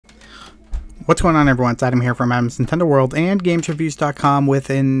What's going on, everyone? It's Adam here from Adam's Nintendo World and GamesReviews.com with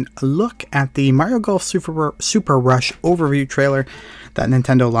a look at the Mario Golf Super Rush overview trailer that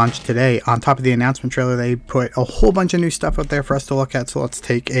Nintendo launched today. On top of the announcement trailer, they put a whole bunch of new stuff out there for us to look at, so let's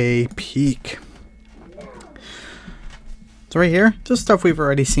take a peek. So right here, just stuff we've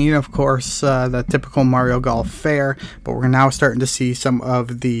already seen, of course, the typical Mario Golf fare, but we're now starting to see some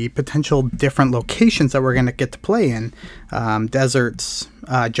of the potential different locations that we're going to get to play in. Deserts,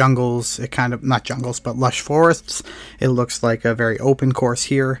 jungles, not jungles, but lush forests. It looks like a very open course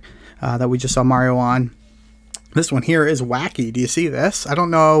here that we just saw Mario on. This one here is wacky. Do you see this? I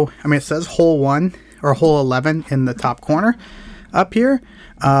don't know. I mean, it says hole 1 or hole 11 in the top corner up here,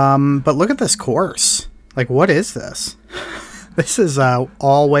 but look at this course. Like, what is this? This is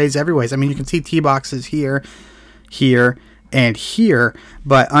always, everyways. I mean, you can see tee boxes here, here, and here,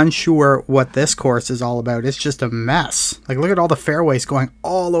 but unsure what this course is all about. It's just a mess. Like, look at all the fairways going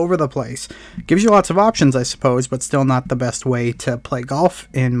all over the place. Gives you lots of options, I suppose, but still not the best way to play golf,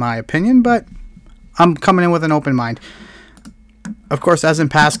 in my opinion, but I'm coming in with an open mind. Of course, as in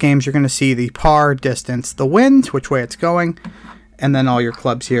past games, you're going to see the par, distance, the wind, which way it's going, and then all your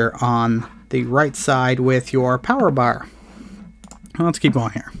clubs here on the right side with your power bar. Let's keep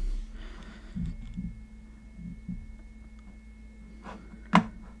going here.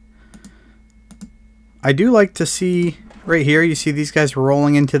 I do like to see right here, you see these guys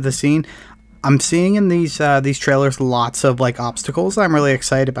rolling into the scene. I'm seeing in these trailers lots of like obstacles that I'm really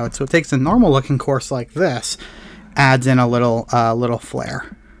excited about. So it takes a normal looking course like this, adds in a little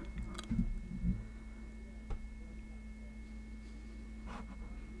flair.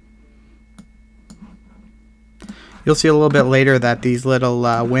 You'll see a little bit later that these little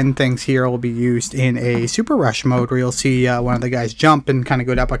wind things here will be used in a Super Rush mode, where you'll see one of the guys jump and kind of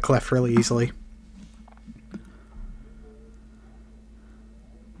go up a cliff really easily.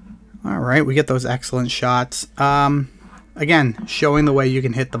 Alright, we get those excellent shots. Again, showing the way you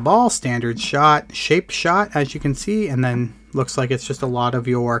can hit the ball, standard shot, shaped shot, as you can see, and then looks like it's just a lot of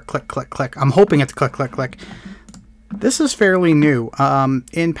your click, click, click. I'm hoping it's click, click, click. This is fairly new.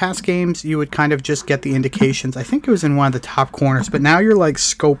 In past games, you would kind of just get the indications. I think it was in one of the top corners, but now you're like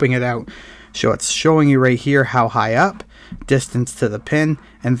scoping it out. So it's showing you right here how high up, distance to the pin,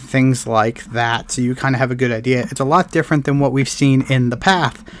 and things like that. So you kind of have a good idea. It's a lot different than what we've seen in the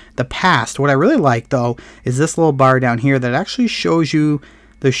past. What I really like, though, is this little bar down here that actually shows you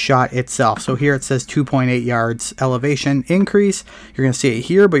the shot itself. So here it says 2.8 yards elevation increase. You're going to see it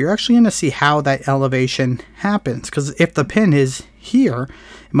here, but you're actually going to see how that elevation happens. Because if the pin is here,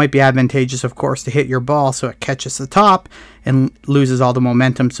 it might be advantageous, of course, to hit your ball so it catches the top and loses all the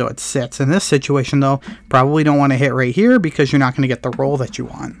momentum so it sits. In this situation, though, probably don't want to hit right here because you're not going to get the roll that you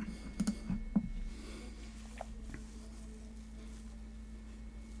want.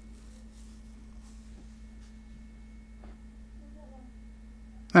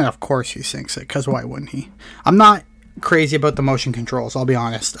 And of course he sinks it, because why wouldn't he? I'm not crazy about the motion controls, I'll be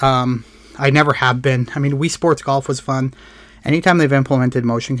honest. I never have been. I mean, Wii Sports Golf was fun. Anytime they've implemented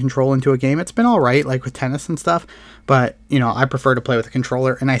motion control into a game, it's been alright, like with tennis and stuff. But, you know, I prefer to play with a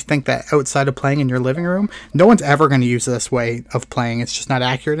controller. And I think that outside of playing in your living room, no one's ever going to use this way of playing. It's just not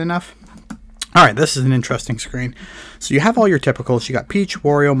accurate enough. Alright, this is an interesting screen. So you have all your typicals. You got Peach,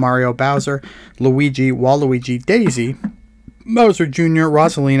 Wario, Mario, Bowser, Luigi, Waluigi, Daisy, Bowser Jr.,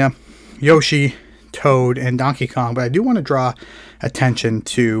 Rosalina, Yoshi, Toad, and Donkey Kong. But I do want to draw attention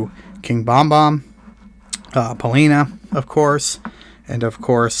to King Bob-omb, Paulina, of course, and of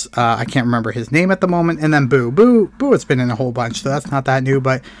course, I can't remember his name at the moment, and then Boo. Boo has been in a whole bunch, so that's not that new,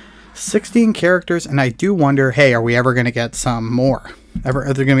 but 16 characters, and I do wonder, hey, are we ever going to get some more? Are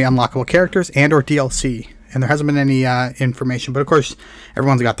there going to be unlockable characters and or DLC? And there hasn't been any information, but of course,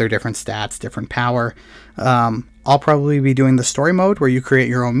 everyone's got their different stats, different power. I'll probably be doing the story mode where you create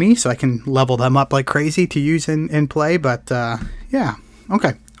your own Mii, so I can level them up like crazy to use in play, but yeah,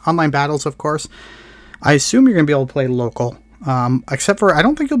 okay. Online battles, of course. I assume you're going to be able to play local, except for I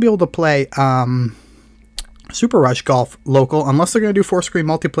don't think you'll be able to play Super Rush Golf local, unless they're going to do 4-screen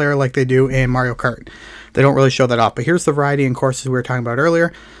multiplayer like they do in Mario Kart. They don't really show that off, but here's the variety in courses we were talking about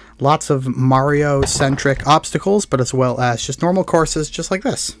earlier. Lots of Mario-centric obstacles, but as well as just normal courses just like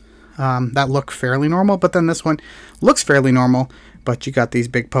this. That look fairly normal, but then this one looks fairly normal, but you got these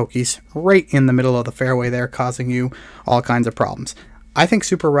big pokies right in the middle of the fairway there, causing you all kinds of problems. I think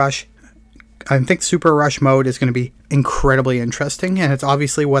Super Rush mode is going to be incredibly interesting, and it's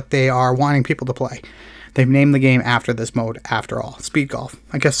obviously what they are wanting people to play. They've named the game after this mode, after all. Speed Golf.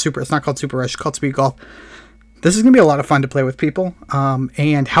 I guess it's not called Super Rush, it's called Speed Golf. This is going to be a lot of fun to play with people,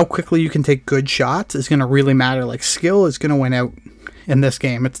 and how quickly you can take good shots is going to really matter. Like, skill is going to win out in this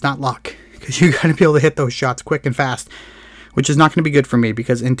game. It's not luck. because you got to be able to hit those shots quick and fast, which is not going to be good for me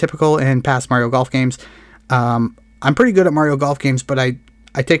because in typical and past Mario Golf games, I'm pretty good at Mario Golf games, but I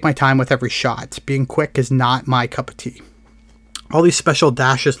take my time with every shot. Being quick is not my cup of tea. All these special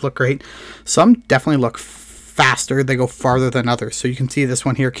dashes look great. Some definitely look faster. They go farther than others. So you can see this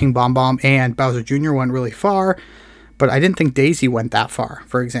one here, King Bomb Bomb and Bowser Jr. went really far, but I didn't think Daisy went that far,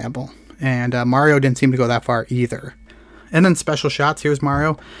 for example. And Mario didn't seem to go that far either. And then special shots. Here's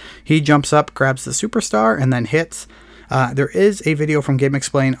Mario. He jumps up, grabs the superstar, and then hits. There is a video from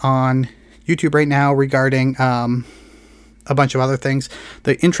GameXplain on YouTube right now regarding a bunch of other things.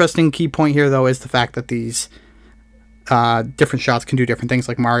 The interesting key point here, though, is the fact that these different shots can do different things,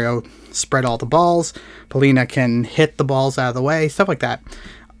 like Mario spread all the balls, Palina can hit the balls out of the way, stuff like that.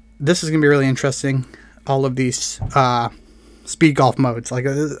 This is going to be really interesting, all of these speed golf modes. Like,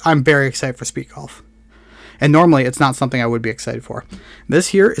 I'm very excited for speed golf. And normally it's not something I would be excited for. This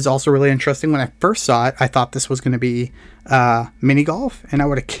here is also really interesting. When I first saw it, I thought this was going to be mini golf, and I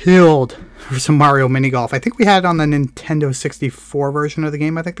would have killed for some Mario mini golf. I think we had it on the Nintendo 64 version of the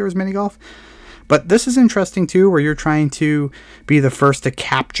game. I think there was mini golf. But this is interesting too, where you're trying to be the first to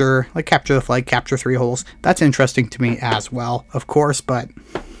capture the flag, capture 3 holes. That's interesting to me as well, of course, but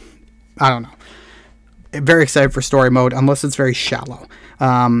I don't know. Very excited for story mode, unless it's very shallow.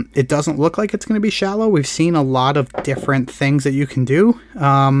 It doesn't look like it's going to be shallow. We've seen a lot of different things that you can do,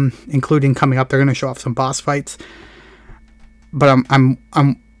 including coming up. They're going to show off some boss fights, but I'm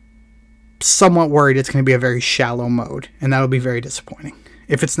somewhat worried it's going to be a very shallow mode, and that'll be very disappointing.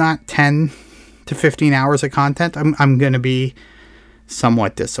 If it's not 10 to 15 hours of content, I'm going to be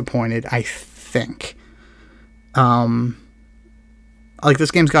somewhat disappointed, I think. Like,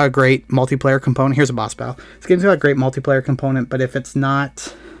 this game's got a great multiplayer component. Here's a boss battle. This game's got a great multiplayer component, but if it's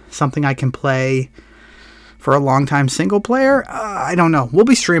not something I can play for a long time single player, I don't know. We'll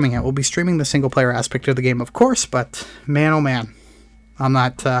be streaming it. We'll be streaming the single player aspect of the game, of course, but man, oh man. I'm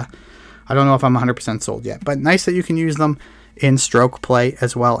not, I don't know if I'm 100% sold yet, but nice that you can use them in stroke play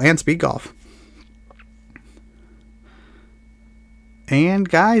as well, and speed golf. And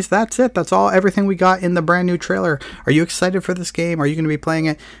guys, that's it. That's everything we got in the brand new trailer. Are you excited for this game? Are you going to be playing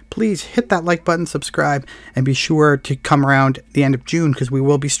it? Please hit that like button, subscribe, and be sure to come around the end of June, because we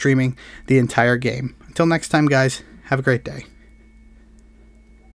will be streaming the entire game. Until next time, guys, have a great day.